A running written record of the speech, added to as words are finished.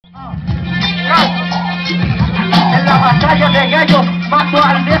En la batalla de gallos mato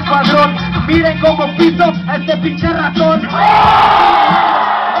al de Escuadrón. Miren cómo piso a este pinche ratón.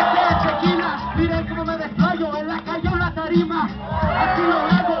 Este es Chequina, miren cómo me desmayo en la calle o la tarima. Así lo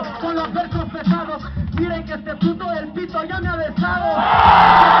hago con los versos pesados. Miren que este puto del pito ya me ha besado.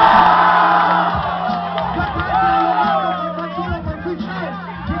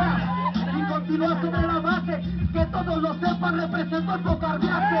 Y continúa sobre la base, que todos lo sepan, represento el Pokar.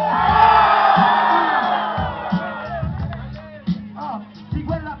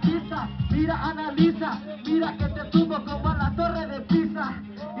 Sigo en la pista, mira, analiza, mira que te tumbo como a la torre de Pisa.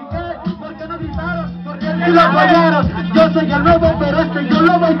 ¿Y qué? ¿Por qué no gritaron? Porque sí lo apoyaron. Yo soy el nuevo, pero yo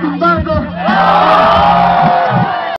lo voy tumbando.